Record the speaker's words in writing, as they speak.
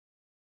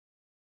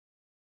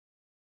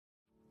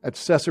At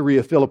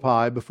Caesarea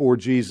Philippi, before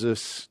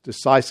Jesus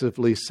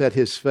decisively set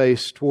his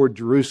face toward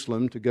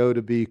Jerusalem to go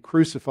to be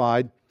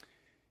crucified,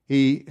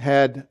 he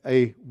had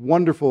a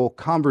wonderful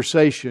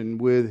conversation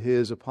with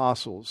his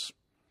apostles.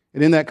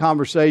 And in that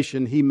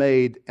conversation, he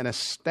made an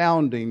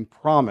astounding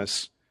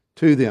promise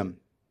to them.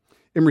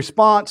 In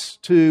response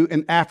to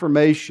an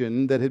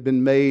affirmation that had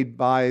been made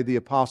by the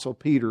Apostle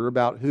Peter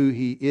about who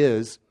he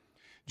is,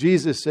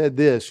 Jesus said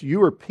this,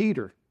 "You are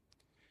Peter,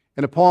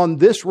 and upon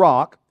this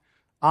rock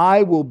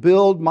I will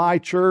build my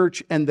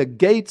church, and the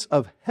gates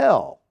of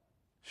hell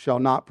shall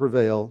not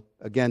prevail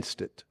against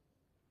it."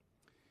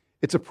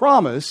 It's a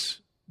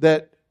promise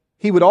that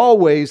he would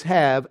always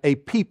have a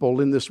people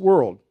in this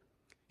world.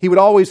 He would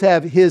always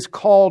have his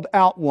called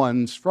out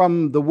ones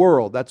from the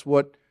world. That's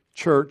what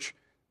church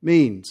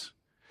means.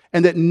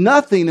 And that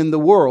nothing in the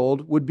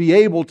world would be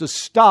able to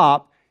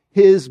stop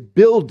his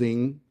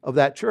building of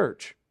that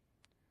church.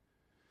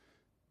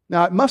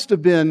 Now, it must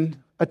have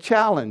been a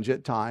challenge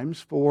at times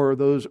for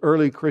those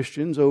early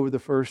Christians over the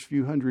first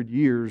few hundred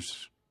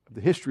years of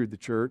the history of the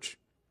church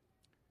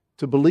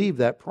to believe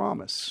that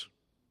promise.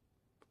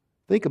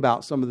 Think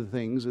about some of the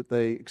things that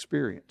they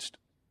experienced.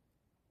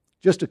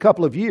 Just a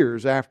couple of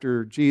years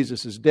after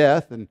Jesus'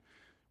 death and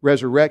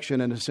resurrection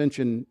and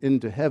ascension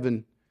into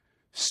heaven,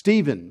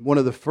 Stephen, one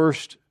of the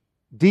first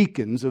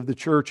deacons of the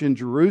church in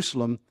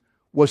Jerusalem,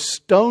 was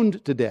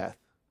stoned to death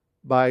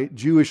by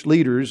Jewish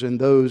leaders and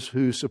those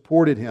who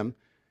supported him.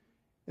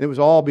 And it was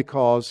all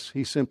because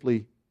he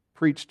simply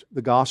preached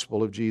the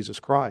gospel of Jesus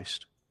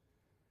Christ.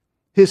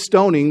 His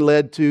stoning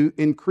led to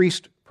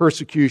increased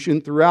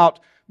persecution throughout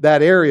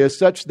that area,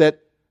 such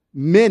that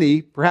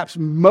many, perhaps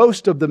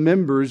most of the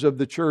members of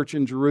the church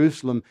in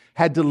Jerusalem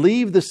had to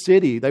leave the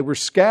city. They were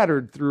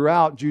scattered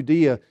throughout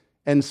Judea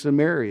and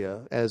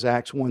Samaria, as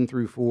Acts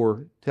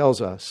 1-4 tells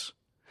us.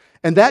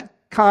 And that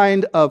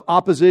kind of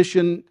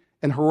opposition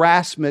and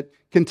harassment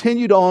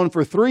continued on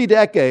for 3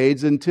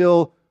 decades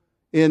until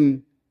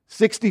in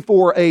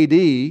 64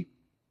 AD,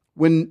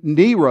 when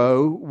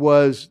Nero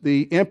was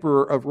the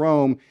emperor of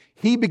Rome,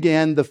 he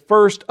began the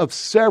first of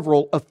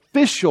several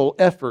official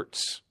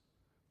efforts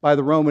by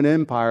the Roman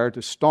Empire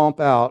to stomp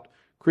out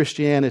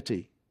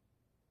Christianity.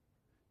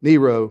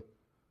 Nero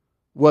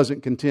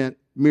wasn't content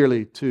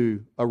merely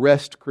to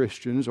arrest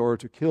Christians or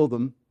to kill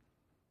them.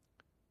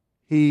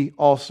 He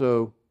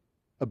also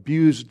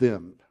abused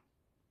them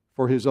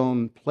for his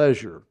own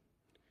pleasure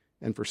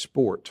and for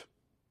sport.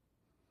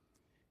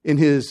 In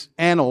his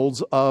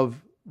annals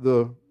of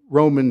the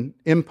Roman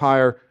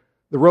Empire,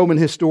 the Roman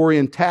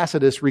historian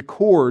Tacitus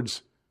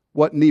records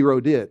what Nero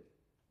did.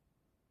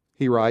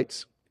 He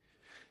writes,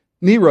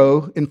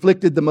 "Nero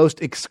inflicted the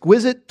most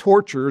exquisite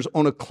tortures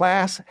on a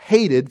class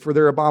hated for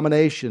their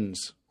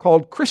abominations,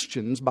 called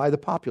Christians by the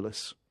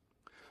populace.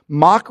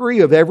 Mockery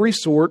of every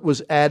sort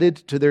was added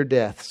to their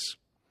deaths.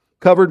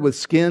 Covered with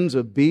skins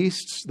of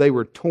beasts, they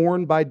were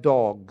torn by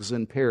dogs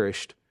and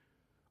perished,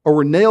 or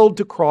were nailed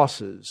to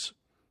crosses,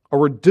 or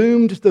were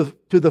doomed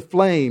to the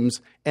flames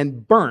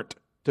and burnt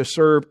to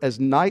serve as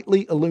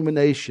nightly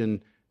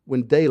illumination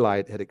when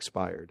daylight had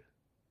expired."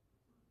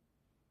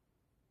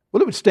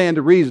 Well, it would stand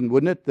to reason,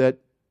 wouldn't it, that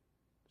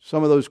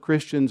some of those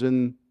Christians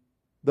in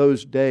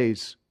those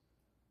days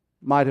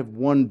might have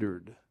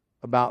wondered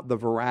about the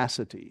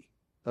veracity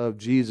of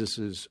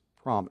Jesus'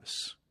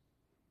 promise.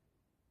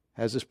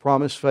 Has this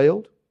promise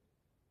failed?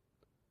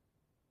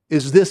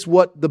 Is this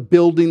what the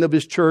building of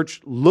his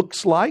church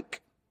looks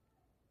like?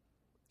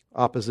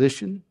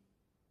 Opposition,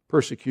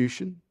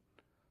 persecution,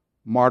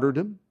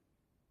 martyrdom.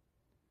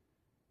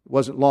 It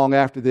wasn't long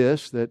after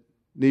this that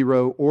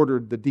Nero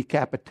ordered the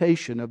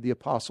decapitation of the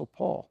Apostle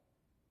Paul.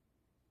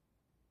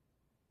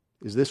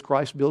 Is this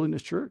Christ building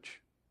his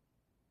church?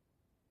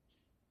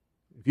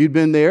 If you'd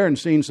been there and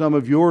seen some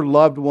of your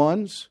loved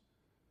ones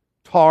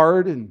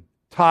tarred and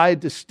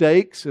tied to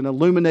stakes and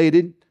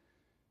illuminated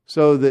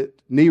so that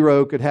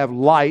Nero could have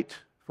light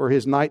for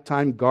his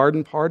nighttime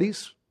garden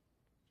parties,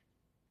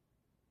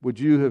 would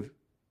you have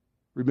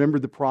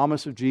remembered the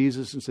promise of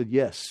Jesus and said,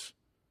 yes,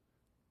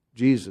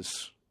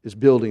 Jesus is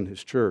building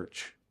his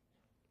church?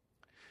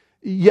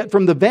 Yet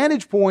from the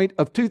vantage point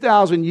of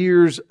 2,000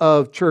 years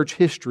of church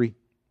history,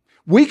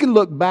 we can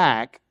look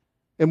back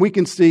and we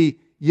can see,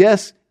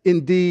 yes,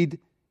 indeed,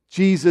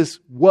 Jesus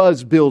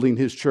was building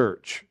his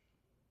church.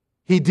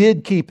 He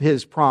did keep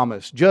his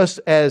promise,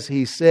 just as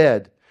he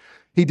said.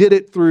 He did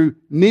it through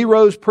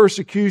Nero's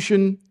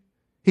persecution.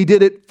 He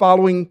did it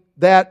following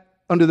that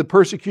under the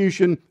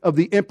persecution of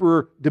the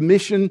Emperor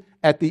Domitian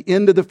at the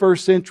end of the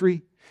 1st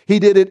century. He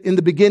did it in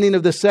the beginning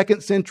of the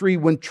 2nd century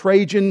when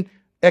Trajan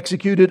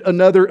executed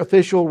another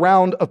official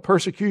round of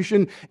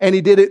persecution. And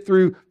he did it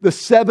through the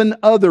 7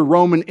 other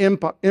Roman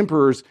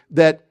emperors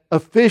that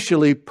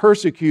officially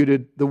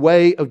persecuted the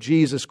way of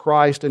Jesus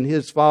Christ and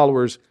his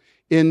followers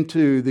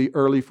into the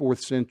early 4th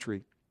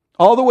century.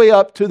 All the way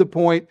up to the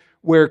point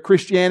where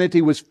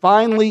Christianity was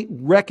finally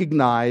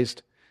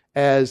recognized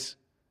as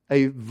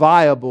a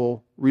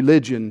viable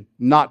religion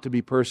not to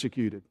be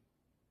persecuted.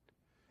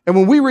 And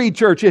when we read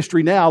church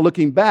history now,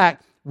 looking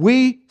back,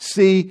 we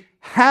see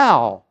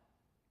how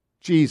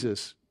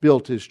Jesus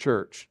built His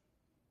church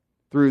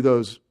through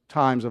those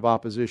times of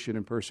opposition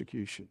and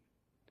persecution.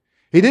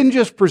 He didn't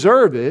just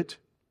preserve it,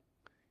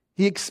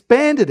 He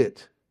expanded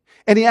it.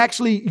 And He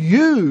actually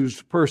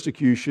used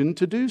persecution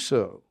to do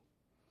so.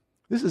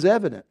 This is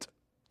evident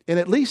in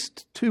at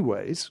least two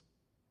ways.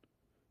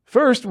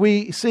 First,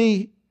 we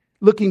see,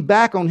 looking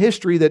back on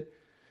history, that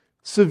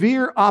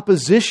severe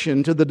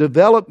opposition to the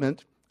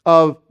development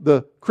of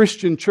the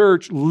Christian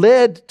church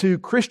led to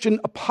Christian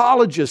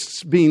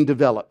apologists being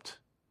developed.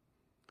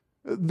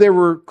 There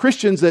were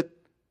Christians that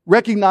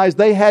recognized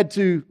they had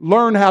to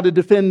learn how to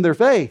defend their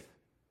faith.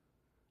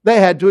 They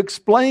had to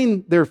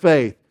explain their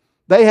faith.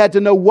 They had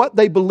to know what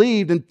they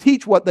believed and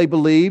teach what they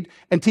believed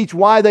and teach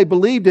why they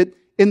believed it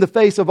in the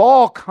face of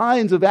all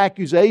kinds of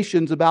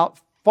accusations about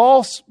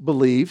false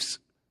beliefs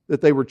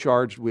that they were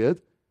charged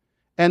with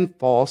and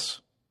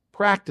false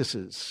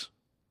practices.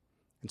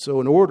 And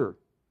so in order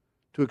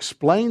to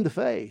explain the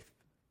faith,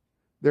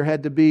 there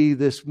had to be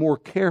this more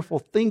careful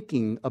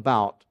thinking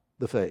about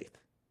the faith.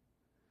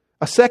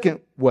 A second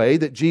way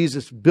that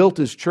Jesus built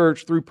His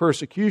church through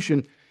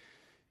persecution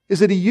is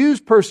that He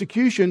used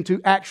persecution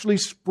to actually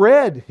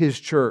spread His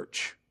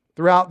church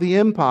throughout the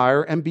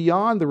empire and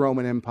beyond the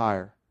Roman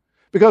Empire.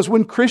 Because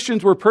when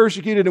Christians were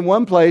persecuted in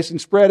one place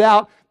and spread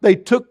out, they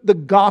took the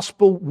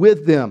gospel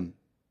with them.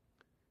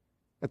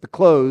 At the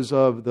close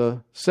of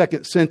the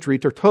 2nd century,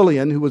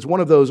 Tertullian, who was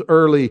one of those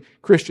early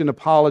Christian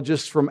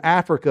apologists from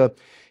Africa,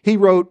 he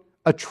wrote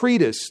a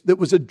treatise that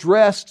was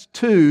addressed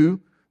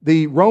to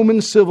the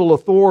Roman civil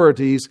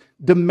authorities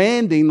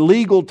demanding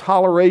legal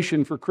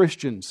toleration for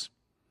Christians.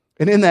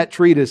 And in that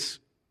treatise,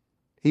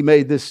 he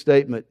made this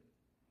statement: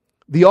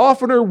 "The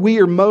oftener we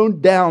are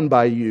mown down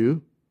by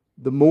you,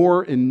 the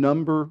more in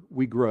number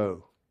we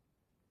grow.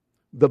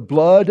 The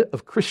blood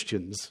of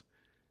Christians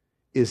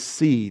is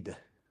seed."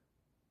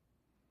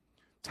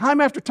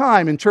 Time after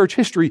time in church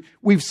history,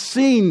 we've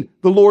seen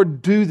the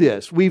Lord do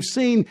this. We've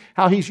seen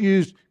how He's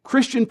used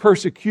Christian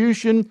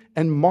persecution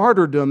and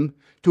martyrdom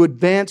to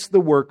advance the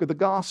work of the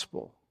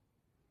gospel.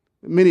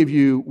 Many of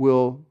you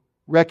will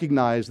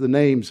recognize the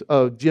names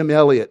of Jim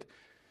Elliot,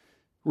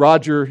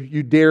 Roger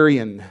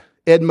Udarian,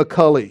 Ed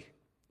McCulley,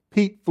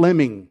 Pete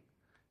Fleming,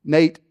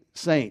 Nate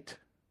Saint.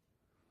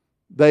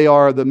 They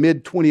are the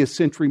mid-20th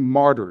century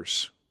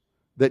martyrs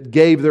that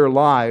gave their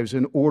lives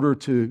in order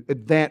to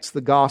advance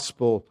the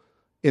gospel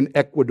in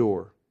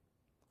Ecuador.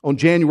 On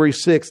January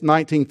 6,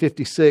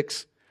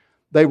 1956,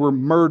 they were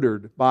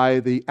murdered by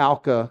the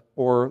Auca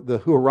or the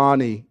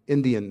Huaorani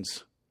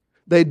Indians.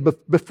 They'd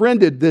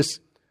befriended this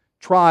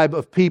tribe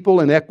of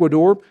people in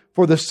Ecuador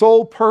for the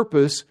sole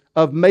purpose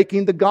of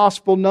making the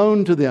gospel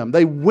known to them.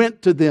 They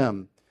went to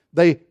them.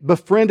 They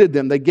befriended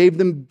them. They gave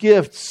them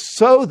gifts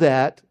so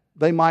that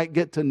they might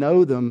get to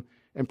know them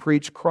and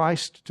preach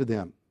Christ to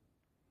them.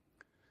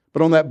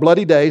 But on that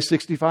bloody day,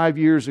 65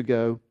 years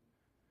ago,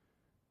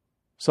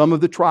 some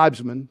of the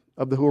tribesmen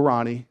of the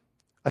Huaorani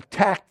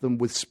attacked them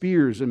with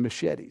spears and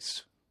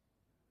machetes.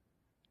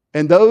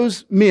 And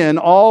those men,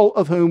 all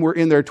of whom were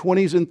in their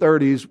 20s and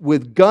 30s,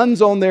 with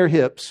guns on their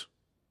hips,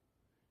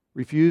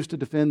 refused to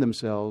defend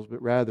themselves,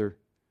 but rather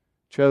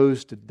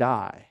chose to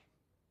die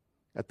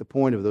at the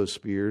point of those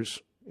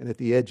spears and at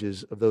the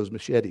edges of those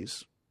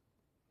machetes.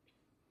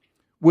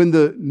 When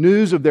the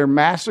news of their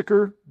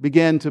massacre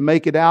began to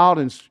make it out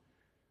and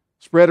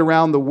spread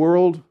around the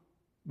world,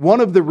 one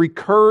of the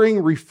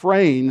recurring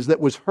refrains that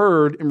was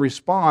heard in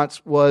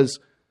response was,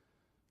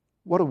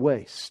 "What a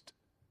waste.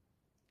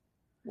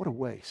 What a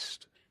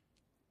waste."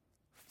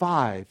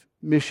 5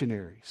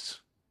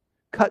 missionaries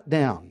cut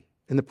down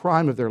in the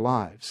prime of their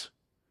lives.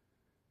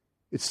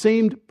 It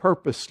seemed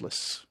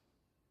purposeless.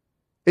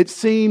 It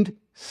seemed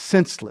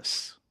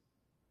senseless.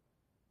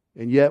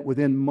 And yet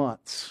within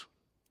months,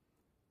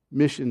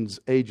 missions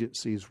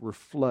agencies were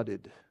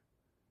flooded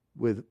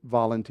with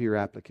volunteer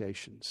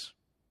applications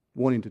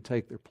wanting to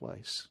take their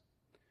place.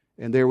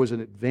 And there was an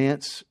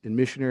advance in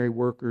missionary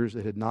workers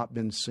that had not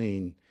been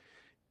seen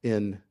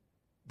in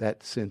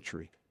that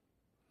century.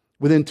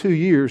 Within 2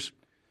 years,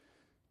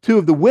 2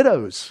 of the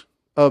widows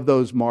of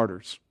those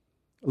martyrs,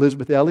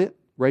 Elizabeth Elliot,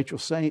 Rachel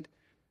Saint,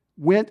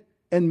 went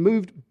and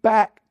moved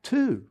back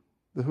to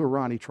the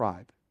Huaorani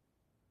tribe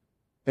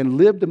and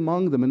lived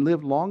among them and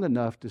lived long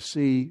enough to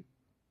see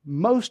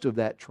most of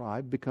that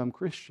tribe become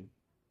Christian.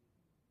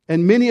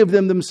 And many of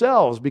them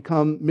themselves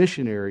become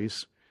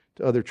missionaries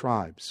to other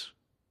tribes.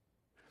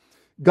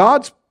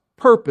 God's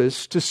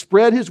purpose to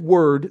spread His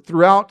word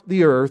throughout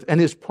the earth and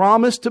His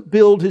promise to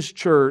build His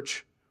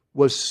church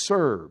was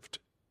served.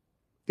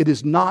 It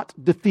is not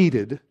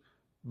defeated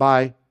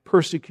by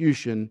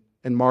persecution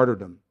and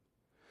martyrdom.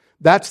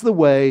 That's the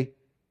way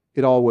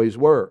it always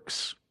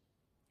works.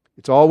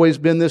 It's always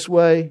been this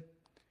way.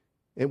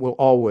 It will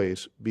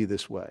always be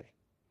this way.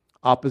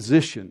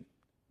 Opposition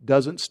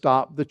doesn't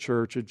stop the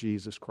church of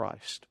Jesus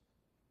Christ.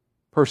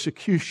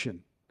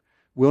 Persecution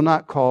will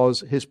not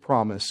cause His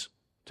promise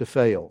to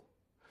fail.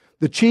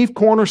 The chief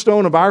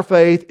cornerstone of our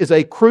faith is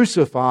a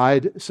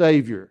crucified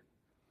Savior.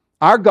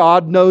 Our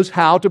God knows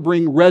how to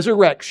bring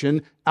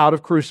resurrection out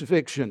of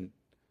crucifixion.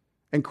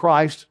 And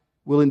Christ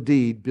will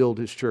indeed build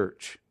His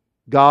church.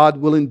 God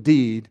will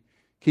indeed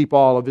keep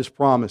all of His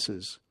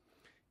promises.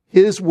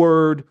 His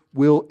word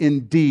will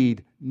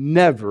indeed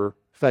never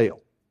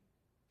fail.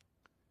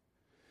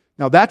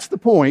 Now that's the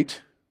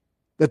point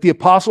that the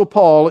Apostle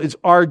Paul is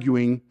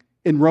arguing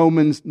in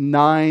Romans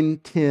 9,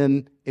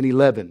 10, and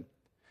 11,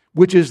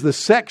 which is the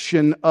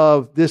section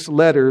of this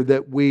letter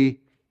that we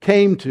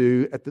came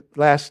to at the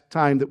last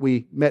time that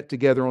we met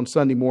together on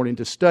Sunday morning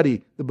to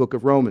study the book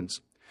of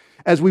Romans.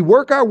 As we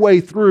work our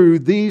way through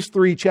these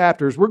 3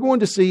 chapters, we're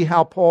going to see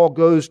how Paul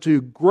goes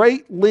to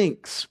great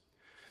lengths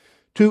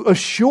to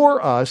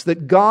assure us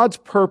that God's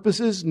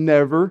purposes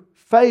never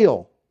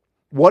fail.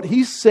 What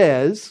He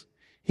says,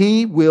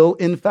 He will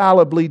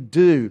infallibly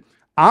do.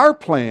 Our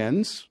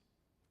plans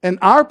and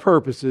our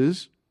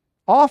purposes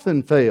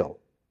often fail,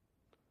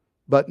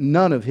 but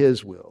none of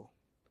His will.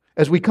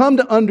 As we come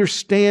to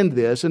understand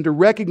this and to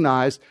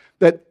recognize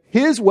that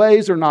His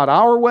ways are not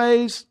our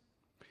ways,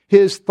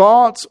 His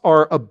thoughts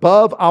are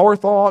above our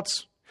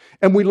thoughts,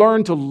 and we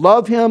learn to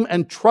love Him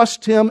and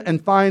trust Him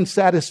and find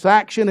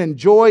satisfaction and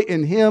joy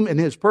in Him and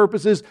His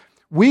purposes,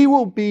 we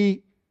will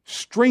be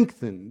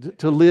strengthened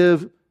to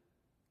live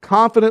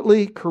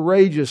confidently,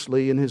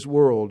 courageously in His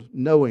world,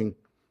 knowing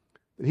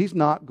that He's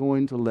not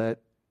going to let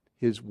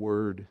His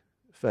word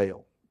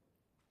fail.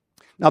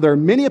 Now, there are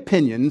many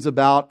opinions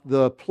about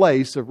the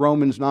place of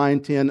Romans 9,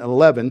 10, and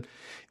 11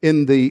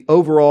 in the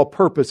overall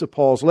purpose of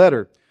Paul's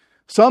letter.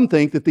 Some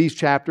think that these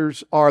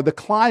chapters are the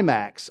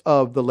climax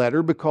of the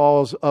letter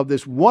because of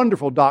this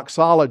wonderful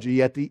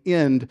doxology at the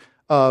end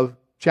of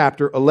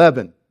chapter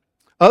 11.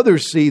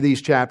 Others see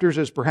these chapters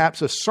as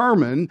perhaps a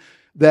sermon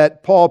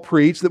that Paul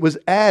preached that was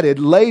added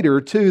later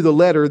to the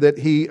letter that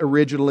he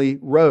originally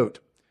wrote.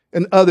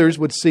 And others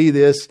would see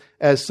this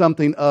as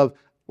something of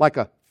like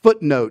a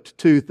footnote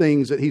to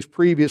things that he's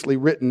previously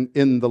written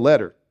in the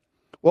letter.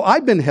 Well,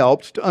 I've been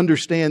helped to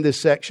understand this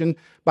section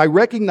by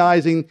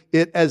recognizing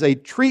it as a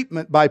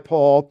treatment by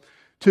Paul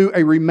to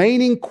a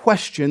remaining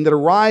question that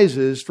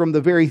arises from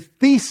the very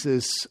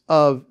thesis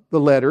of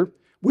the letter,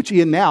 which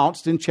he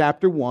announced in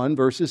chapter 1,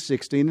 verses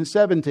 16 and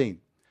 17.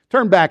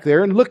 Turn back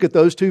there and look at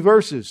those 2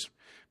 verses,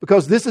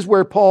 because this is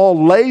where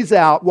Paul lays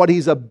out what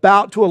he's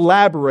about to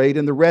elaborate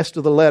in the rest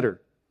of the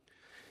letter.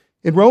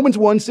 In Romans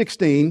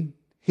 1:16,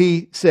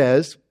 he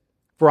says,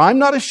 "For I'm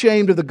not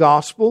ashamed of the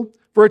gospel,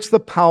 for it's the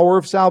power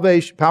of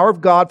salvation, power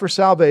of God for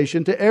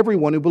salvation to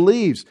everyone who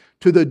believes,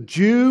 to the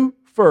Jew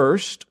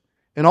first,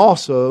 and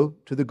also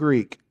to the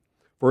Greek.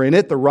 For in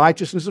it the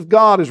righteousness of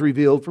God is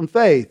revealed from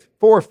faith,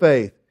 for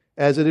faith,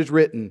 as it is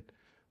written,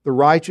 the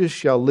righteous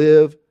shall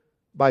live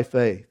by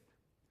faith."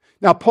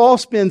 Now, Paul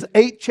spends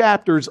 8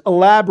 chapters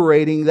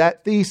elaborating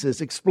that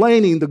thesis,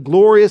 explaining the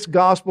glorious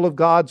gospel of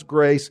God's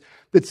grace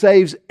that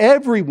saves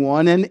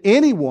everyone and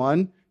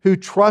anyone who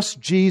trusts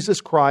Jesus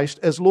Christ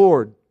as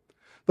Lord.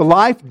 The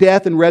life,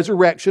 death, and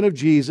resurrection of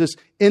Jesus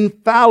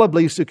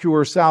infallibly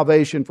secures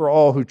salvation for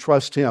all who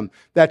trust Him.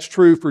 That's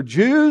true for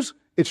Jews,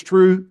 it's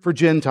true for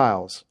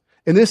Gentiles.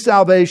 And this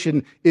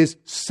salvation is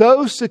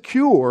so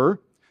secure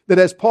that,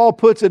 as Paul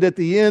puts it at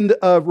the end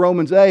of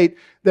Romans 8,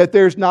 that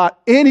there's not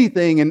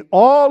anything in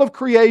all of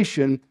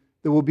creation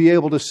that will be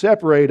able to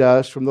separate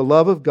us from the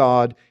love of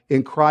God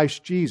in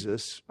Christ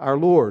Jesus, our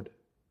Lord.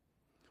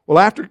 Well,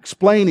 after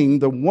explaining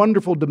the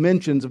wonderful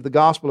dimensions of the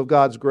gospel of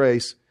God's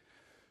grace,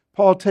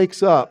 Paul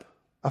takes up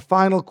a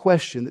final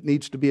question that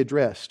needs to be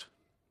addressed.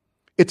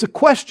 It's a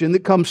question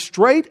that comes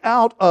straight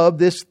out of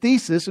this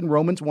thesis in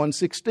Romans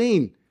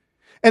 1:16.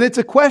 And it's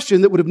a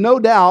question that would have no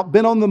doubt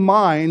been on the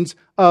minds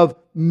of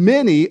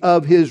many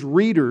of his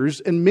readers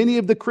and many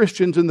of the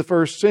Christians in the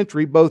first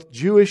century, both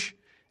Jewish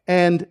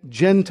and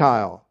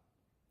Gentile.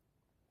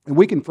 And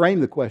we can frame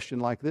the question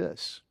like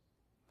this: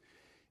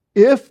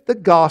 if the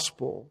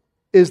gospel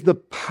is the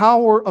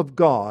power of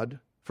God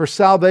for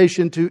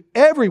salvation to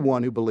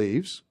everyone who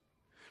believes,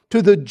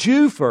 to the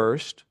Jew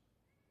first,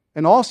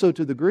 and also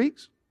to the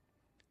Greeks,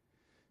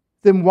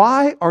 then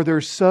why are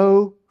there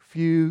so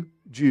few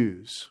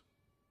Jews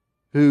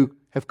who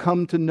have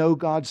come to know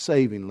God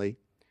savingly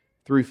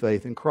through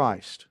faith in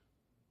Christ?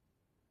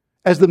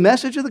 As the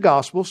message of the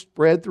gospel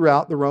spread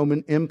throughout the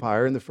Roman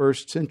Empire in the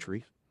first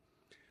century,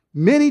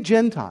 many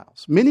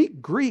Gentiles, many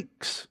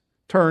Greeks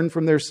turned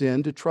from their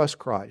sin to trust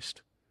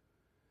Christ.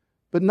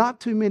 But not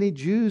too many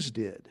Jews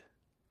did.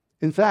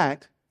 In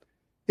fact,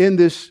 in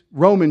this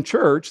Roman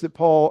church that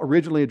Paul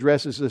originally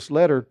addresses this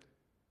letter,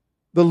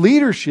 the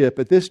leadership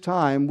at this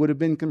time would have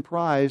been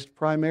comprised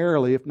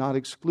primarily, if not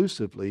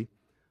exclusively,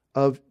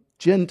 of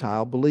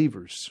Gentile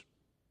believers.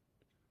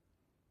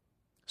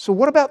 So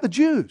what about the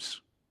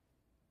Jews?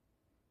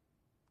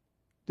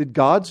 Did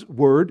God's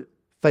word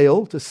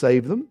fail to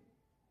save them?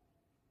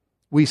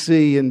 We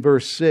see in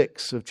verse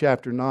 6 of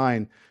chapter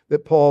 9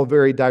 that Paul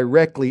very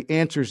directly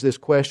answers this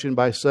question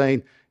by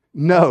saying,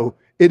 no,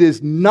 it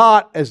is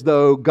not as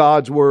though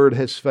God's word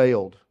has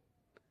failed.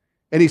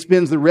 And he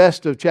spends the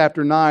rest of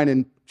chapter 9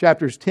 and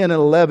chapters 10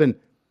 and 11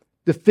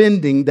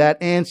 defending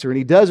that answer. And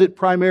he does it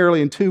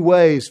primarily in 2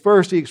 ways.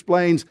 First, he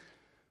explains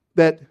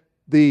that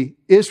the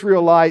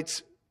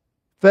Israelites'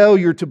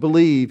 failure to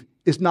believe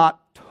is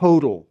not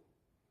total.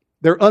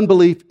 Their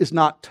unbelief is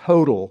not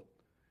total.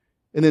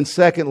 And then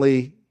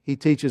secondly, he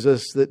teaches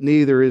us that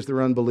neither is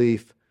their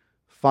unbelief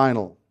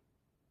final.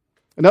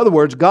 In other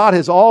words, God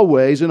has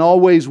always and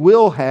always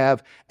will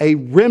have a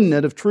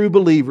remnant of true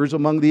believers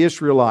among the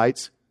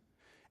Israelites.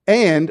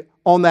 And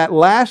on that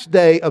last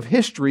day of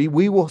history,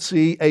 we will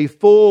see a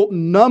full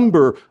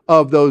number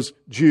of those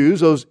Jews,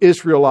 those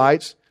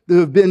Israelites, that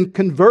have been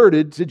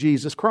converted to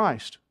Jesus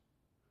Christ.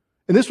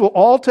 And this will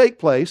all take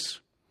place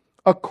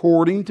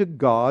according to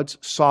God's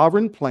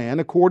sovereign plan,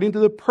 according to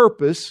the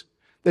purpose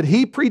that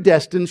He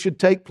predestined should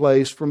take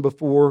place from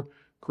before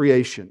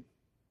creation.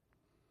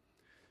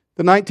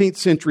 The 19th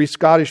century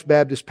Scottish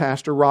Baptist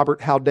pastor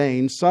Robert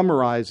Haldane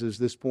summarizes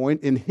this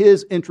point in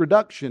his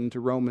introduction to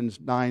Romans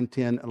 9,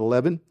 10, and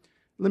 11.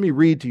 Let me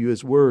read to you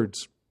his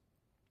words.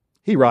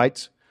 He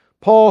writes,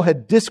 Paul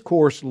had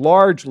discoursed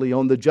largely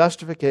on the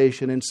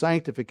justification and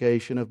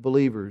sanctification of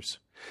believers,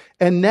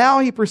 and now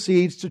he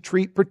proceeds to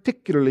treat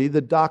particularly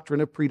the doctrine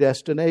of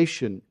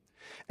predestination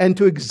and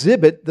to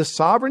exhibit the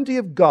sovereignty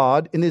of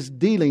God in His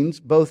dealings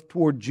both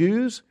toward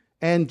Jews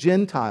and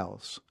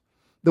Gentiles.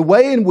 The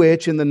way in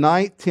which in the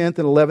 9th, 10th,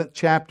 and 11th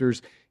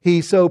chapters he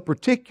so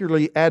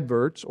particularly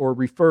adverts or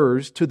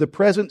refers to the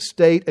present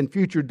state and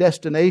future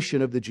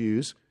destination of the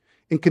Jews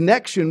in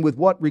connection with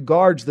what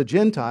regards the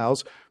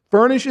Gentiles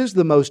furnishes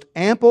the most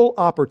ample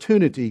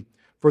opportunity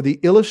for the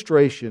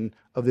illustration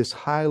of this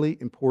highly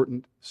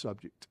important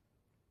subject.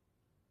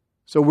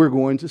 So we're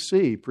going to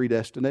see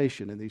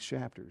predestination in these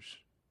chapters.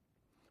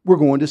 We're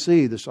going to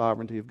see the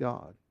sovereignty of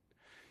God.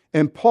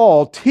 And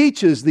Paul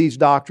teaches these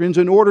doctrines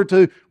in order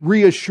to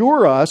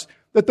reassure us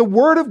that the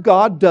Word of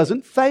God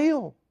doesn't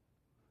fail,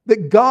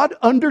 that God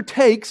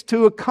undertakes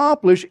to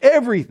accomplish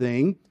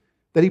everything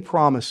that He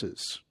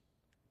promises.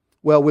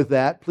 Well, with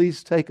that,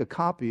 please take a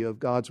copy of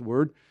God's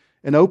Word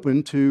and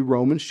open to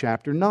Romans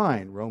chapter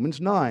 9. Romans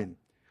 9.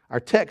 Our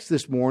text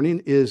this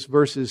morning is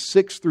verses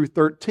 6 through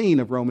 13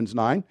 of Romans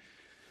 9.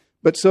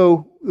 But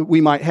so that we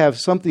might have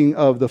something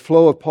of the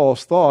flow of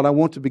Paul's thought, I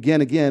want to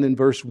begin again in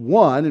verse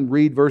 1 and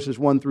read verses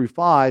 1 through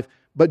 5.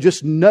 But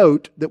just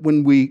note that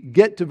when we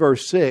get to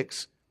verse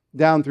 6,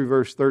 down through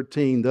verse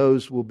 13,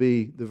 those will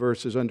be the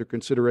verses under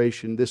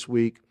consideration this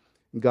week,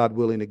 and God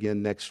willing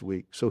again next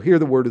week. So hear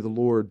the word of the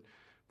Lord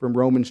from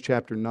Romans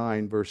chapter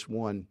 9, verse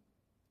 1.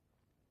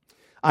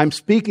 I'm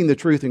speaking the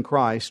truth in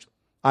Christ.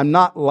 I'm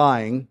not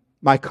lying.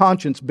 My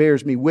conscience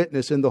bears me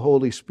witness in the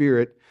Holy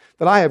Spirit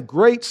that I have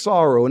great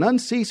sorrow and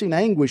unceasing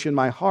anguish in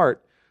my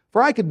heart.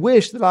 For I could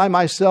wish that I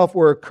myself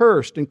were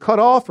accursed and cut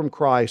off from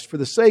Christ for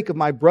the sake of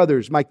my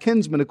brothers, my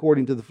kinsmen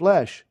according to the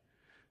flesh.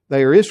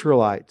 They are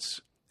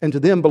Israelites, and to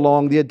them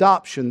belong the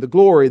adoption, the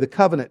glory, the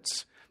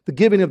covenants, the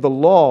giving of the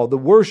law, the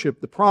worship,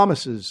 the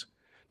promises.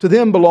 To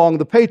them belong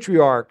the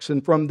patriarchs,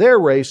 and from their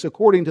race,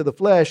 according to the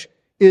flesh,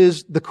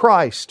 is the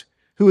Christ,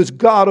 who is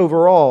God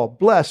over all,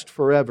 blessed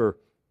forever.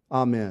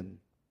 Amen.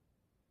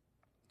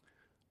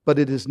 But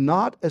it is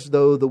not as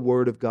though the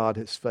word of God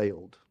has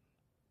failed.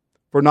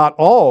 For not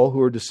all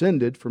who are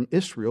descended from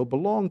Israel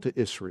belong to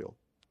Israel.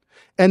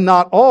 And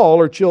not all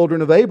are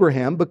children of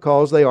Abraham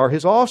because they are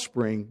his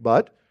offspring,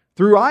 but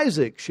through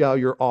Isaac shall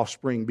your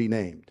offspring be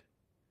named.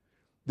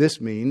 This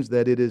means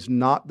that it is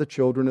not the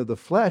children of the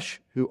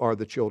flesh who are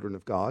the children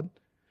of God,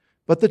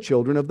 but the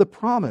children of the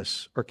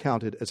promise are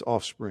counted as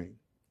offspring.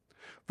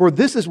 For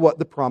this is what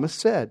the promise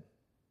said.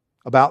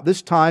 About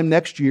this time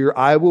next year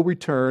I will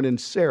return, and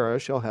Sarah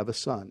shall have a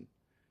son.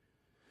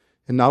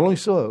 And not only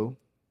so,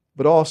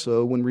 but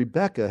also when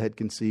Rebekah had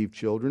conceived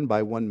children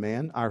by one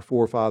man, our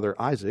forefather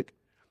Isaac,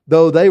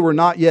 though they were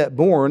not yet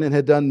born and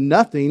had done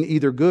nothing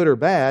either good or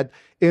bad,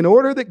 in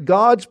order that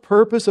God's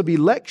purpose of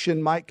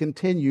election might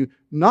continue,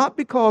 not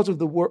because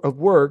of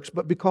works,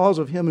 but because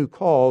of him who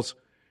calls,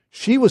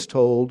 she was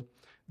told,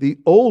 the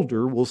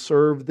older will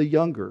serve the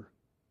younger.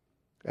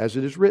 As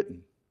it is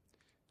written,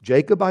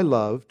 Jacob I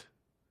loved,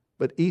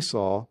 but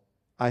Esau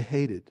I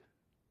hated.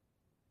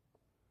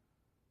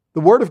 The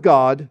Word of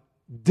God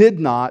did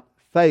not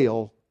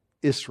fail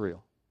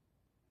Israel.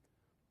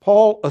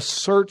 Paul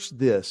asserts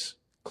this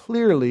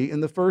clearly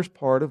in the first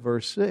part of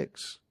verse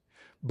 6.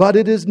 But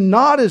it is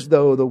not as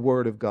though the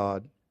Word of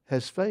God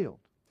has failed.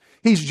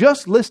 He's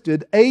just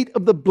listed 8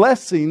 of the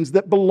blessings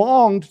that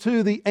belonged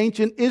to the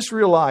ancient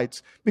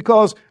Israelites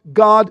because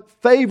God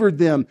favored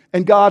them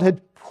and God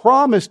had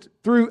promised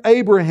through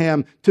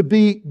Abraham to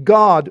be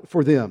God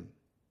for them.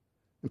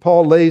 And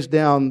Paul lays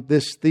down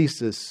this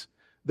thesis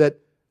that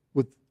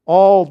with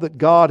all that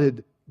God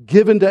had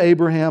given to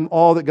Abraham,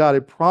 all that God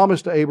had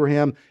promised to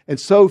Abraham, and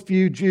so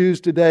few Jews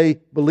today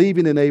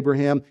believing in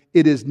Abraham,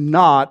 it is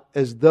not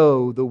as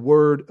though the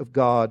Word of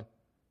God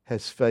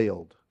has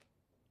failed.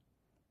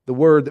 The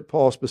word that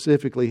Paul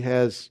specifically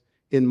has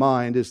in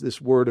mind is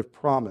this word of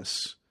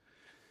promise.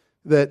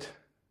 That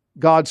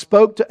God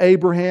spoke to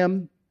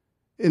Abraham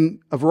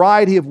in a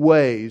variety of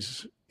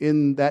ways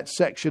in that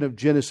section of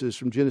Genesis,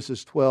 from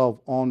Genesis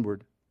 12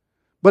 onward.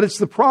 But it's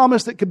the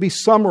promise that could be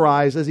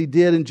summarized as he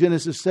did in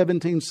Genesis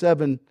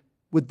 17:7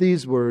 with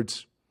these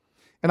words.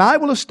 And I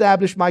will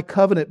establish my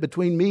covenant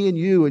between me and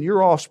you and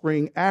your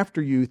offspring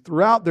after you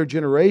throughout their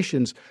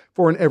generations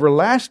for an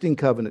everlasting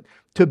covenant,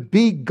 to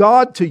be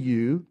God to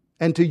you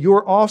and to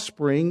your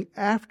offspring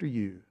after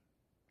you.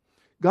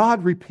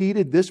 God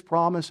repeated this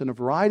promise in a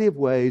variety of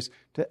ways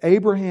to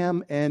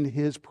Abraham and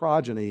his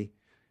progeny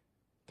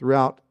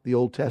throughout the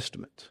Old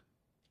Testament.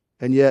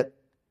 And yet,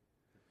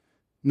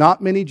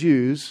 not many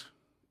Jews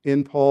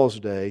in Paul's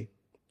day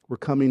were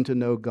coming to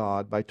know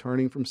God by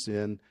turning from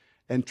sin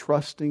and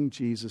trusting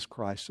Jesus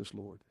Christ as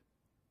Lord.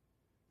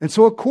 And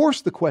so, of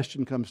course, the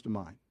question comes to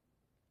mind.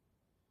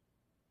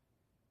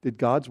 Did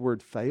God's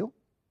word fail?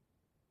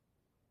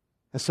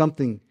 Has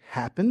something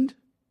happened?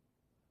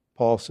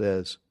 Paul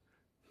says,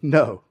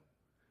 no.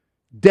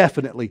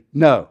 Definitely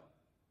no.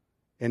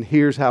 And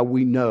here's how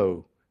we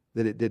know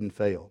that it didn't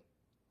fail.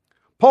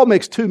 Paul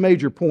makes two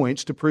major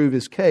points to prove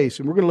his case,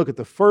 and we're going to look at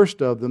the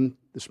first of them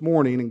this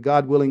morning, and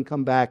God willing,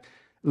 come back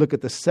look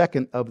at the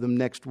second of them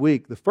next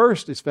week. The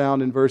first is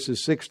found in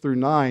verses 6 through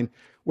 9,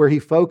 where he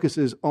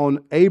focuses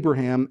on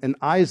Abraham and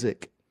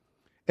Isaac.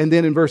 And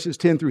then in verses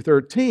 10 through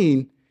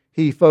 13,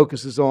 he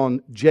focuses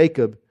on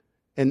Jacob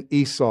and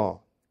Esau.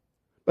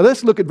 But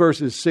let's look at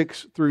verses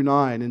 6 through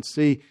 9 and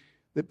see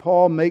that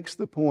Paul makes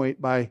the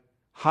point by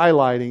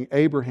highlighting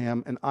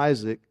Abraham and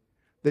Isaac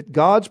that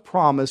God's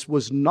promise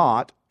was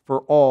not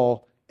for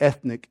all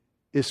ethnic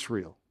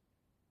Israel.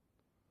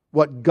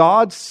 What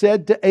God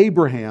said to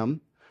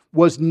Abraham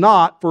was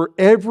not for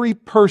every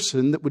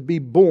person that would be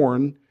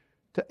born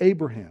to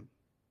Abraham.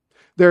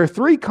 There are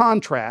three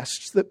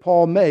contrasts that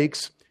Paul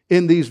makes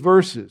in these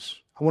verses.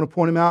 I want to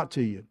point them out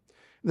to you.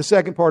 In the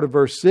second part of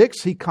verse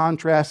 6, he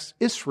contrasts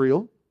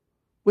Israel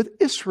with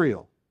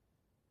Israel.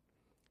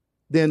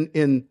 Then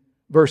in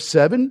verse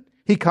 7,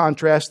 he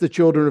contrasts the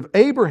children of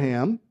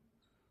Abraham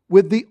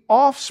with the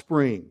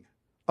offspring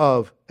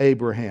of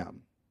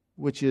Abraham,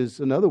 which is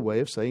another way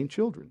of saying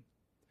children.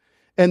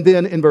 And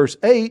then in verse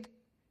 8,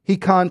 he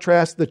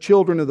contrasts the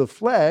children of the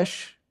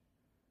flesh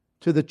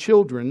to the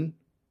children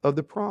of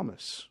the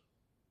promise.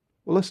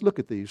 Well, let's look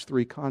at these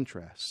three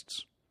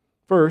contrasts.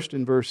 First,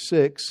 in verse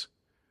 6,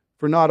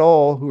 for not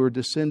all who are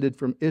descended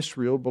from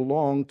Israel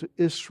belong to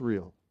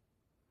Israel.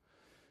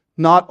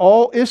 Not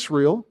all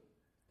Israel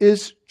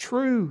is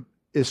true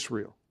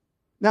Israel.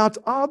 Now, it's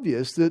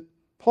obvious that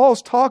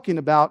Paul's talking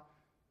about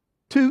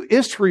two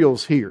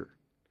Israels here.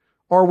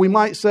 Or we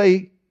might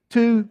say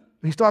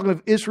he's talking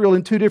of Israel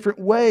in two different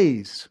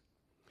ways.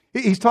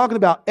 He's talking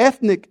about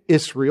ethnic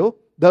Israel,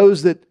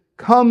 those that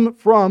come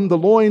from the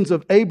loins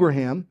of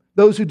Abraham,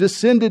 those who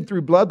descended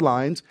through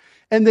bloodlines.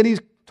 And then he's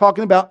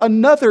talking about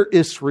another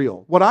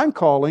Israel, what I'm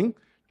calling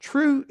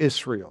true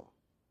Israel.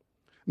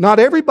 Not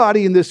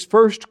everybody in this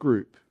first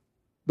group,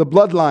 the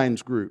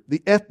bloodlines group,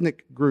 the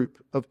ethnic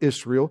group of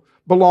Israel,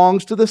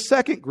 belongs to the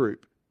second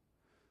group.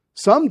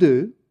 Some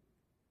do,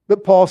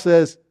 but Paul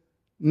says,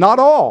 not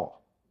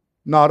all.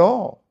 Not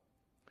all.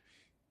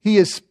 He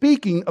is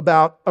speaking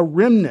about a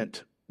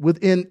remnant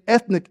within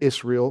ethnic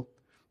Israel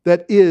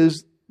that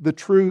is the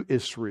true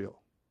Israel.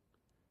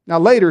 Now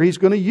later he's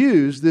going to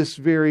use this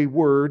very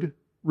word,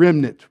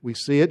 remnant. We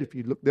see it if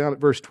you look down at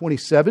verse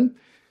 27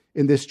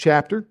 in this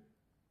chapter,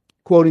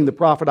 quoting the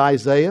prophet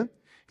Isaiah.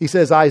 He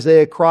says,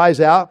 Isaiah cries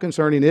out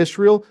concerning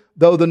Israel,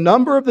 though the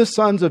number of the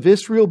sons of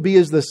Israel be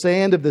as the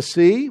sand of the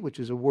sea, which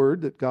is a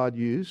word that God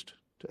used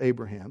to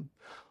Abraham,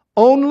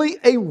 only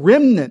a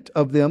remnant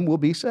of them will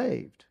be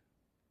saved.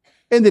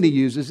 And then he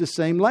uses the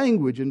same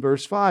language in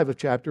verse 5 of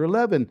chapter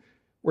 11,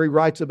 where he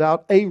writes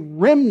about a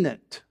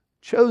remnant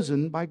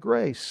chosen by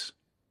grace.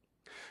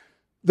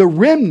 The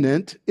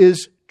remnant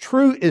is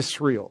true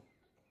Israel.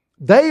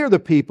 They are the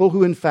people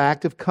who, in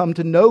fact, have come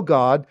to know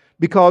God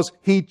because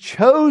He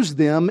chose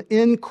them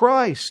in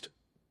Christ.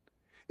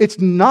 It's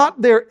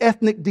not their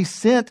ethnic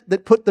descent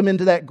that put them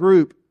into that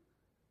group.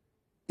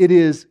 It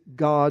is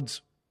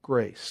God's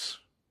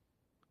grace.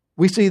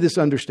 We see this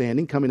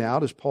understanding coming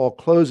out as Paul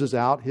closes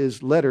out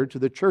his letter to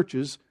the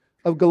churches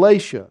of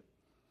Galatia.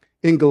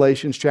 In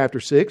Galatians chapter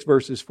 6,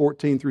 verses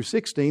 14 through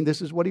 16,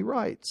 this is what he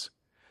writes.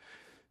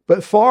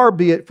 But far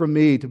be it from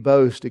me to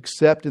boast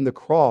except in the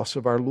cross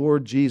of our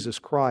Lord Jesus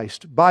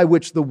Christ, by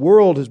which the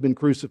world has been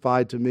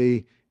crucified to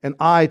me, and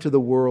I to the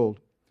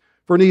world.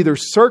 For neither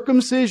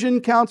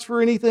circumcision counts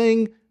for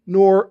anything,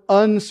 nor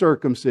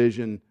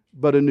uncircumcision,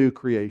 but a new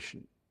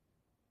creation.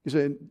 You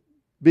say,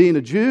 being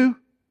a Jew,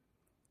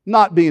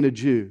 not being a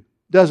Jew,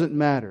 doesn't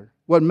matter.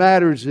 What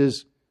matters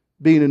is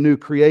being a new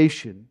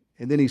creation.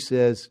 And then he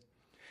says,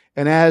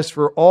 and as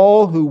for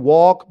all who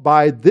walk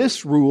by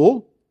this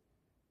rule,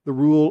 the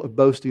rule of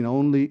boasting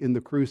only in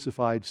the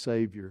crucified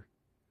Savior,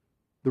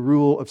 the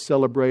rule of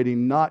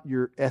celebrating not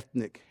your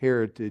ethnic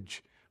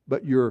heritage,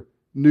 but your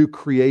new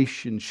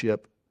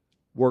creationship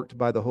worked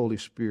by the Holy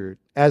Spirit.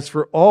 As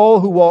for all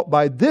who walk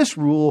by this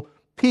rule,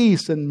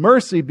 peace and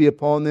mercy be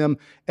upon them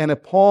and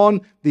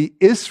upon the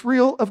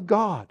Israel of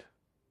God.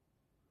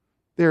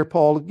 There,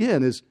 Paul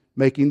again is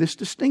making this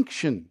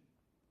distinction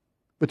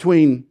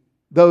between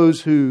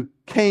those who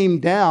came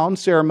down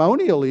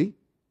ceremonially,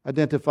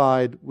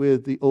 identified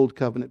with the Old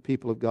Covenant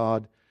people of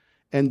God,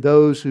 and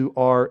those who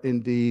are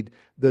indeed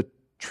the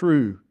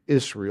true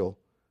Israel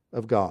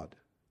of God.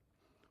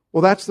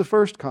 Well, that's the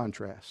first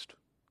contrast.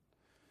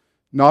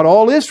 Not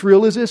all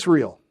Israel is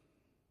Israel.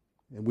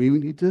 And we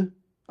need to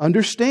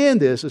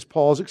understand this as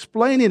Paul's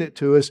explaining it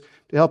to us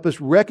to help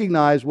us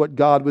recognize what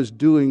God was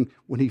doing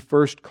when He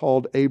first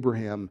called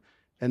Abraham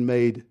and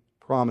made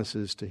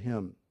promises to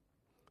him.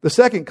 The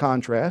second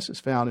contrast is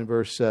found in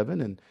verse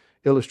 7 and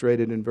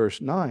illustrated in verse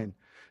 9.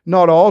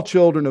 Not all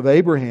children of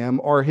Abraham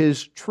are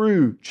his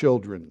true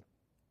children.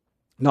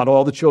 Not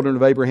all the children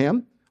of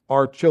Abraham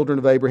are children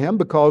of Abraham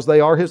because they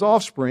are his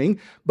offspring,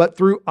 but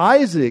through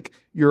Isaac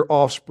your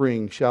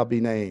offspring shall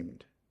be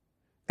named.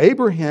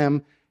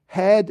 Abraham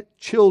had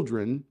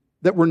children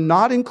that were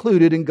not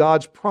included in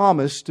God's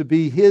promise to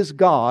be his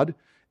God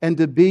and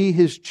to be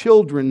his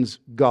children's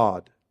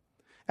God.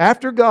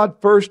 After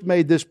God first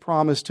made this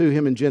promise to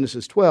him in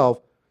Genesis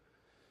 12,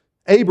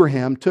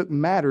 Abraham took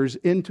matters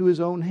into his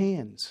own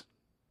hands.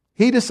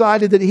 He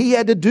decided that he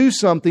had to do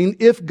something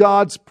if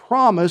God's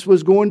promise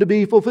was going to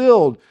be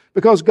fulfilled.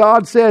 Because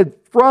God said,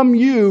 from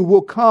you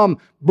will come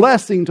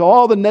blessing to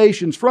all the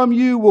nations. From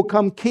you will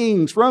come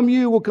kings. From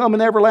you will come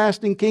an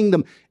everlasting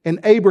kingdom. And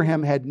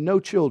Abraham had no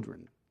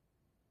children.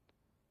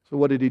 So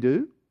what did he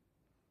do?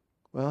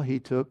 Well, he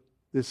took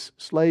this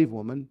slave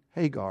woman,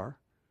 Hagar,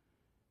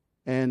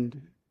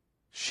 and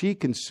she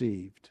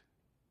conceived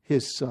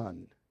his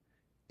son,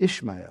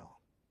 Ishmael.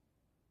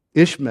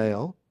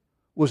 Ishmael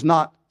was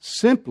not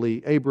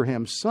simply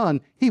Abraham's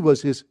son, he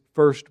was his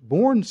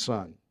firstborn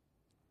son.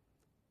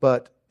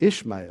 But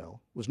Ishmael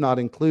was not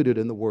included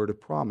in the word of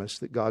promise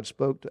that God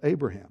spoke to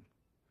Abraham.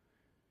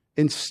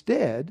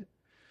 Instead,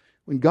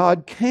 when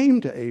God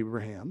came to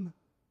Abraham,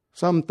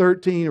 some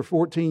 13 or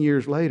 14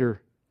 years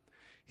later,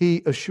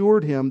 He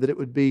assured him that it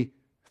would be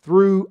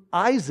through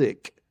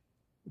Isaac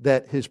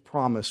that his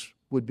promise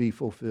would be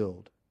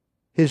fulfilled.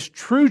 His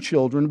true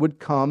children would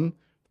come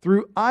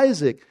through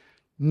Isaac,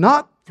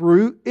 not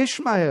through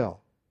Ishmael.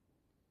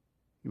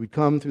 He would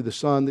come through the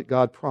son that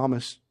God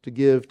promised to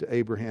give to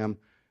Abraham,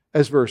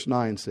 as verse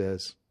 9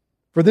 says.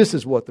 For this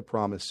is what the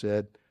promise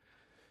said.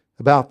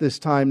 About this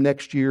time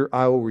next year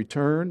I will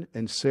return,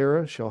 and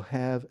Sarah shall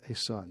have a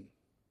son.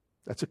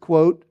 That's a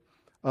quote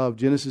of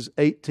Genesis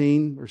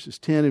 18, verses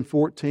 10 and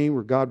 14,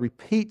 where God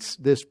repeats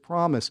this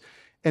promise.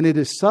 And it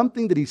is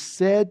something that He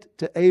said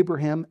to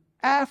Abraham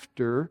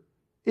after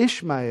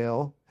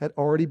Ishmael had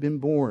already been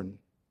born.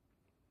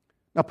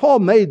 Now, Paul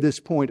made this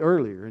point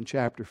earlier in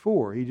chapter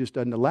 4. He just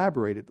doesn't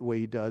elaborate it the way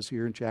he does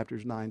here in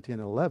chapters 9, 10,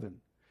 and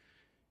 11.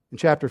 In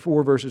chapter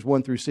 4, verses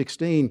 1 through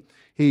 16,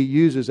 he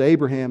uses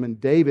Abraham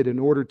and David in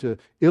order to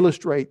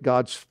illustrate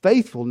God's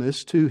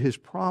faithfulness to His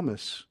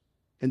promise.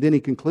 And then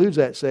he concludes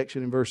that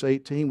section in verse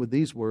 18 with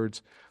these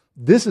words,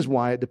 "This is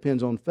why it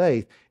depends on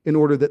faith, in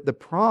order that the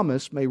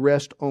promise may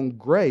rest on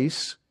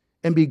grace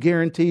and be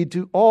guaranteed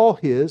to all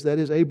his," that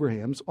is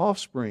Abraham's,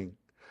 "offspring.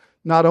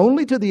 Not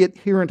only to the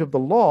adherent of the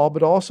law,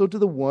 but also to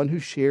the one who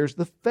shares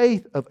the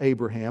faith of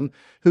Abraham,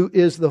 who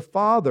is the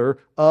father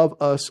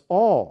of us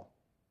all."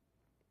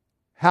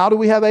 How do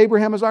we have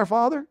Abraham as our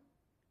father?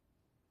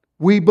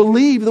 We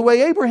believe the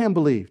way Abraham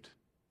believed.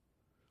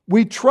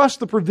 We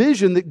trust the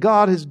provision that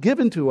God has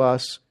given to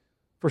us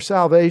for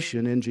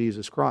salvation in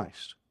Jesus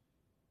Christ.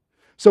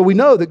 So we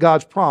know that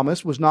God's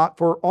promise was not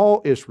for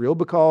all Israel,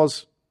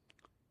 because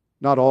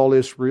not all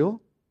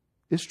Israel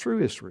is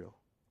true Israel.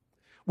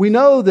 We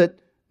know that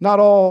not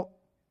all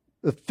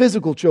the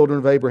physical children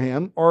of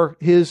Abraham are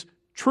his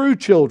true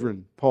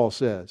children, Paul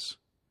says.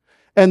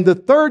 And the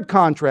third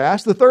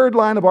contrast, the third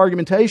line of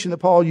argumentation that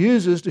Paul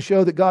uses to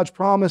show that God's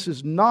promise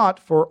is not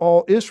for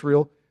all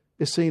Israel,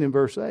 is seen in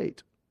verse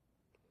 8.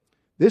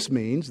 This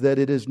means that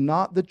it is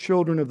not the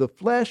children of the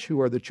flesh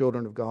who are the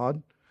children of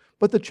God,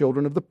 but the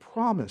children of the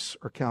promise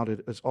are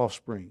counted as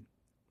offspring.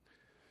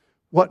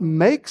 What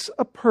makes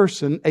a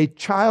person a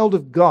child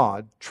of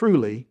God,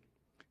 truly,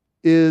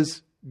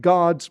 is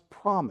God's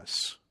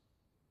promise,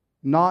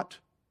 not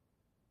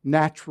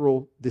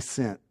natural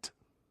descent.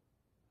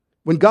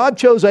 When God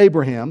chose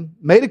Abraham,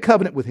 made a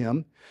covenant with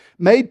him,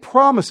 made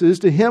promises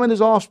to him and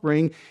his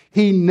offspring,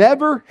 He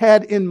never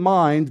had in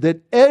mind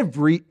that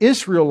every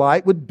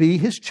Israelite would be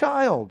His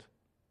child.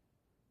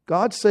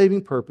 God's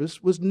saving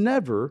purpose was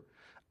never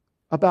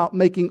about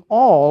making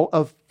all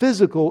of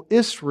physical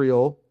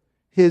Israel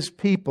His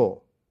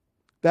people.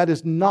 That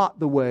is not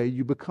the way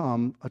you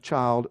become a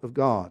child of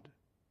God.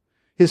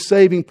 His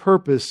saving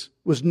purpose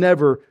was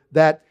never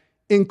that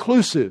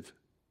inclusive,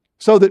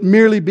 so that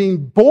merely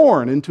being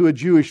born into a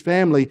Jewish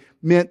family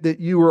meant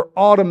that you were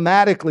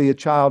automatically a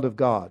child of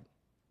God.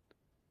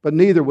 But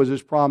neither was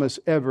His promise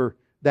ever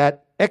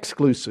that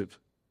exclusive,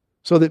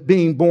 so that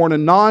being born a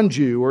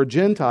non-Jew or a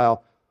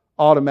Gentile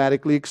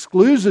automatically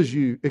excludes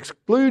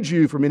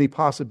you from any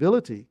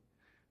possibility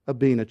of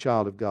being a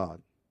child of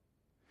God.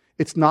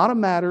 It's not a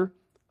matter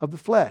of the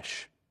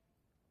flesh.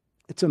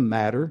 It's a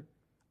matter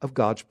of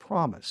God's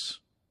promise.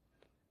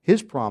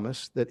 His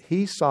promise that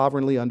He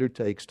sovereignly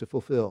undertakes to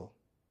fulfill.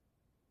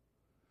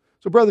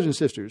 So, brothers and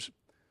sisters,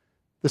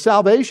 The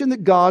salvation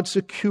that God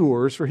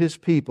secures for His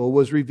people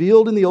was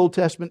revealed in the Old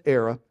Testament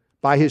era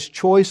by His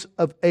choice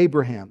of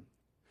Abraham,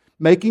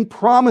 making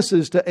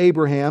promises to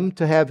Abraham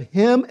to have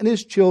him and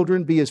his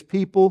children be His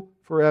people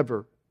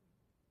forever.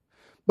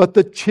 But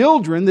the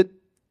children that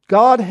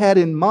God had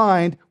in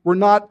mind were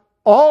not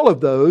all of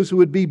those who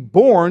would be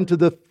born to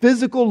the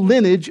physical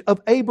lineage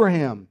of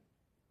Abraham,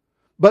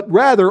 but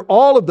rather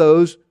all of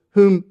those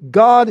whom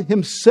God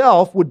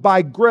Himself would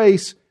by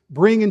grace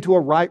bring into a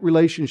right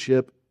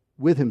relationship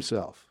with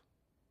Himself.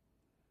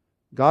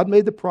 God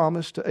made the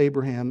promise to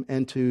Abraham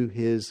and to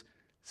his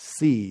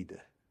seed.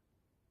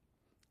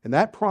 And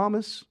that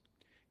promise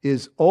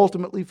is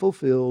ultimately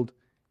fulfilled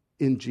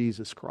in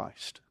Jesus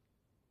Christ.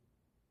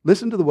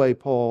 Listen to the way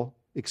Paul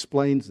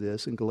explains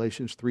this in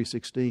Galatians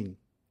 3:16.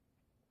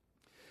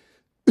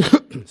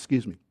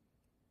 Excuse me.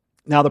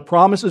 Now the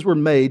promises were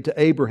made to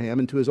Abraham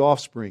and to his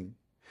offspring.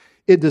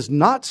 It does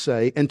not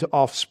say, and to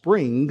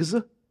offsprings,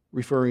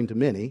 referring to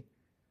many,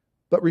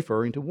 but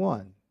referring to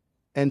one.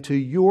 And to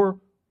your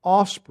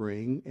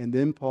offspring, and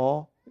then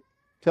Paul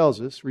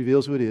tells us,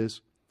 reveals who it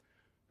is,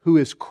 who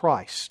is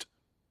Christ.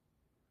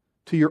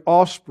 To your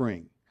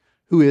offspring,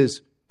 who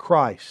is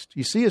Christ.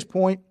 You see his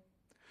point?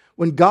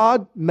 When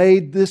God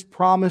made this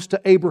promise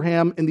to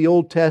Abraham in the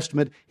Old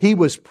Testament, He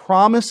was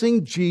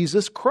promising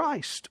Jesus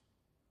Christ.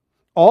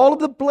 All of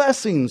the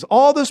blessings,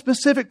 all the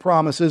specific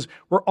promises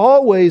were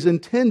always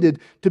intended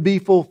to be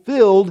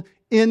fulfilled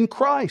in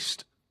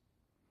Christ.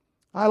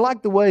 I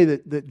like the way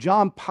that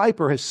John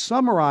Piper has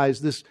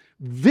summarized this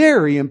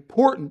very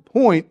important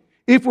point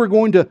if we're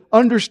going to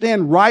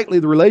understand rightly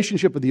the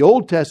relationship of the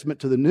Old Testament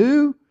to the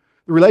New,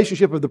 the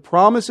relationship of the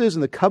promises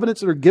and the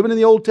covenants that are given in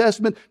the Old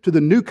Testament to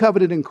the new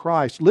covenant in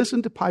Christ.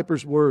 Listen to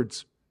Piper's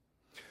words.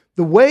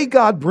 The way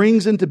God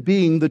brings into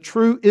being the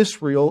true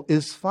Israel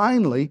is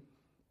finally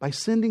by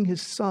sending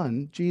His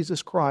Son,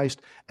 Jesus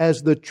Christ,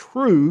 as the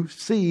true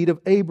seed of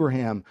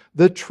Abraham,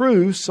 the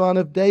true son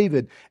of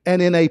David,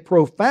 and in a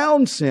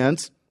profound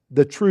sense,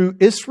 the true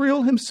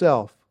Israel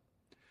Himself.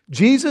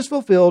 Jesus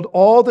fulfilled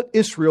all that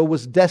Israel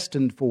was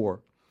destined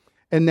for.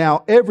 And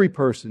now every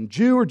person,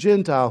 Jew or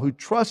Gentile, who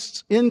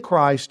trusts in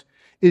Christ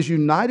is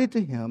united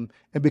to Him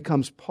and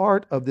becomes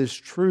part of this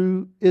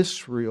true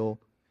Israel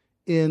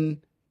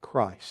in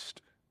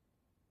Christ.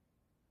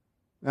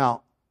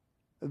 Now,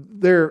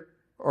 there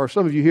are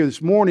some of you here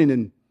this morning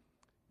and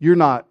you're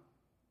not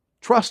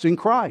trusting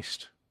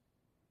Christ.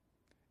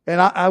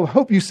 And I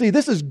hope you see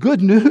this is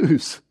good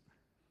news.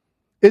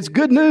 It's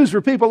good news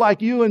for people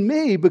like you and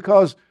me,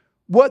 because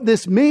what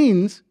this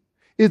means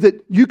is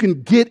that you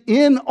can get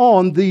in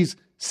on these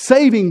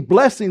saving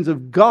blessings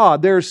of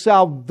God. There's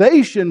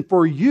salvation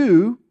for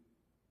you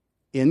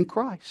in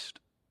Christ.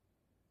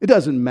 It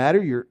doesn't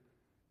matter your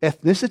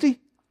ethnicity.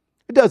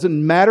 It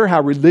doesn't matter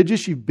how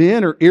religious you've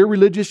been or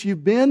irreligious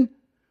you've been.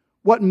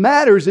 What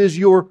matters is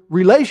your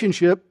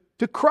relationship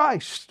to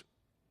Christ.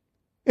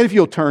 And if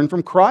you'll turn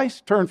from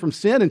Christ, turn from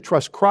sin and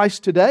trust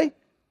Christ today,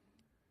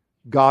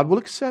 God will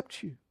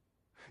accept you.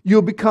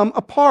 You'll become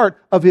a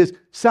part of His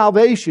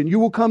salvation. You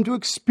will come to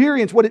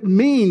experience what it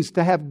means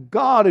to have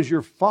God as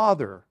your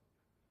Father,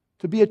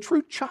 to be a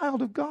true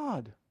child of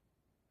God.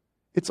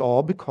 It's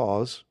all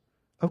because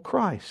of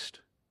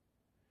Christ.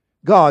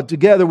 God,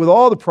 together with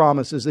all the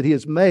promises that He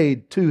has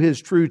made to His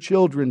true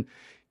children,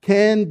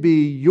 can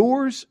be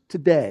yours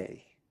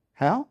today.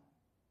 How?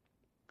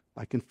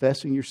 By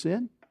confessing your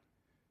sin,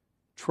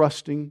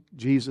 trusting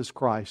Jesus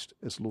Christ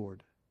as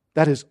Lord.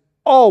 That has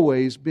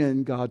always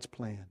been God's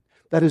plan.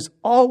 That has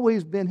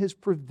always been His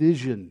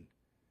provision.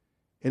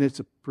 And it's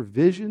a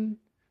provision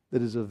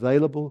that is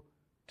available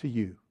to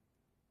you.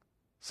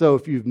 So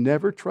if you've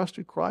never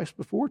trusted Christ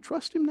before,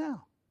 trust Him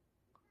now.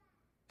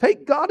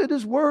 Take God at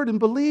His word and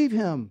believe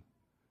Him.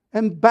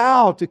 And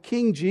bow to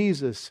King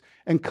Jesus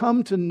and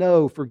come to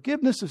know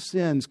forgiveness of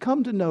sins.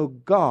 Come to know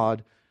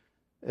God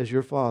as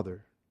your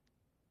Father.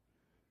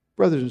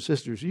 Brothers and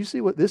sisters, you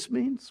see what this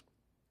means?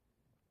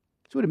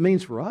 That's what it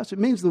means for us. It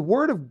means the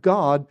Word of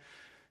God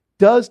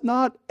does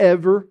not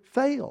ever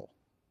fail.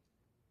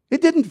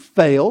 It didn't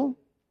fail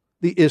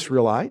the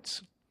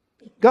Israelites.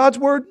 God's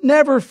Word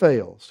never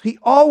fails. He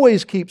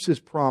always keeps His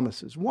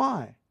promises.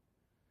 Why?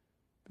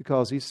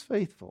 Because He's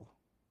faithful.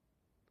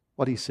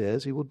 What He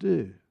says, He will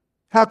do.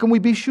 How can we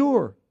be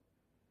sure?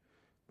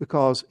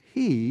 Because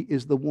He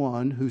is the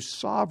one who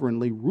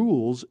sovereignly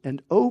rules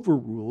and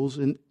overrules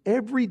in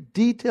every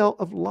detail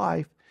of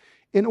life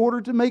in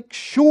order to make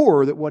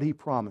sure that what He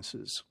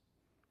promises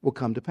will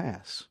come to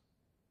pass.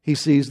 He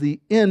sees the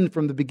end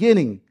from the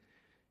beginning,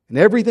 and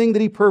everything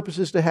that He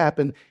purposes to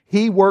happen,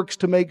 He works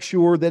to make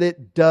sure that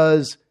it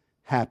does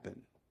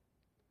happen.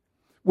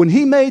 When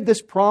He made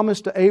this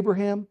promise to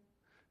Abraham,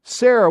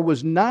 Sarah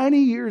was 90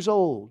 years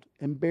old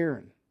and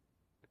barren.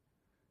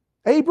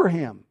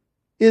 Abraham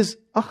is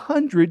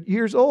 100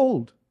 years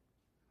old.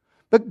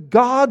 But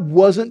God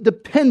wasn't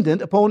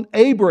dependent upon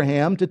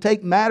Abraham to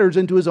take matters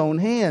into His own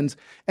hands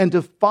and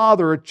to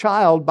father a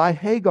child by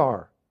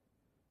Hagar.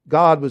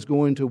 God was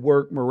going to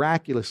work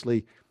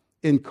miraculously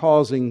in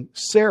causing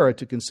Sarah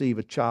to conceive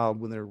a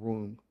child within her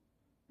womb.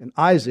 And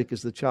Isaac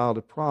is the child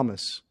of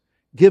promise,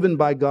 given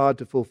by God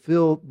to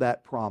fulfill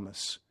that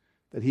promise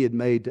that He had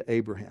made to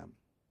Abraham.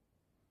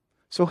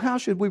 So how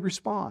should we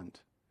respond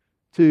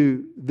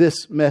to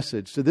this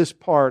message, to this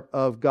part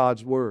of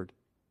God's Word?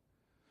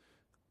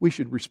 We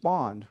should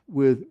respond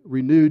with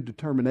renewed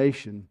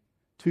determination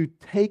to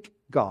take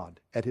God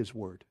at His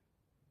Word.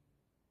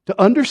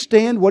 To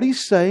understand what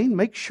He's saying,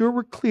 make sure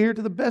we're clear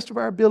to the best of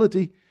our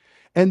ability,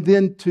 and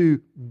then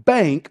to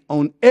bank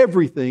on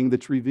everything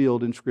that's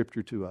revealed in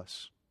Scripture to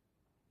us.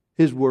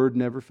 His Word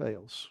never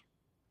fails.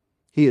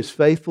 He is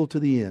faithful to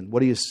the end.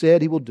 What He has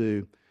said He will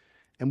do,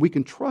 and we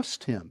can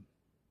trust Him,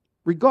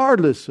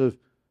 regardless of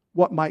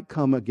what might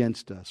come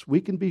against us.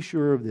 We can be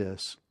sure of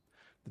this,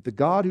 that the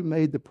God who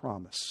made the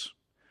promise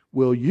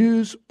will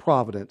use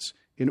providence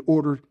in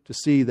order to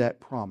see that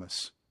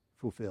promise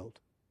fulfilled.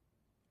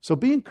 So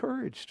be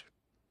encouraged.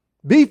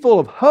 Be full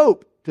of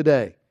hope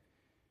today.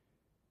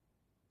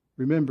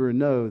 Remember and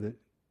know that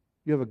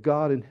you have a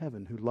God in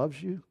heaven who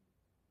loves you,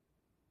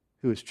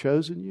 who has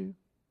chosen you,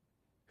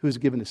 who has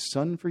given His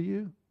Son for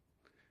you,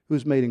 who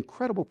has made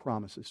incredible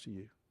promises to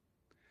you.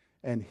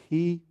 And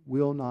He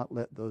will not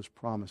let those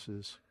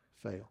promises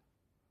fail.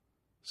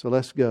 So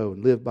let's go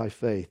and live by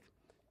faith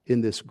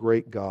in this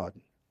great God.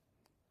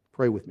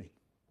 Pray with me.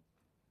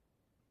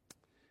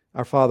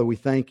 Our Father, we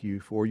thank You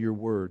for Your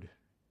Word.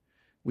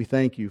 We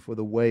thank You for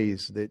the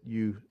ways that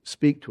You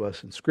speak to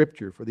us in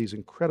Scripture, for these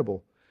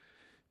incredible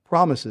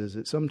promises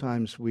that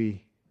sometimes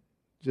we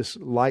just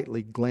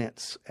lightly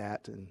glance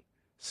at and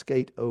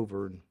skate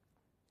over and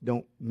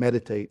don't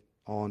meditate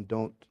on,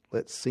 don't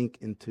let sink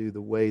into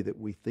the way that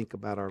we think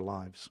about our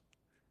lives.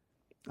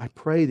 I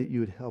pray that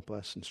You would help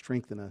us and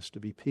strengthen us to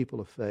be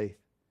people of faith,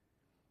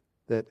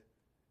 that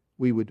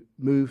we would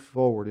move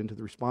forward into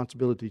the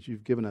responsibilities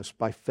You've given us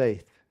by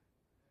faith,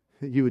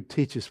 that You would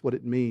teach us what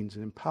it means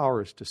and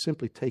empower us to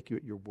simply take You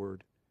at Your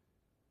word.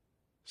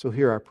 So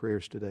hear our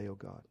prayers today, O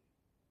God.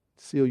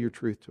 Seal Your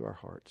truth to our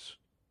hearts.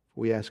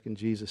 We ask in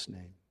Jesus'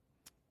 name.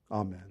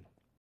 Amen.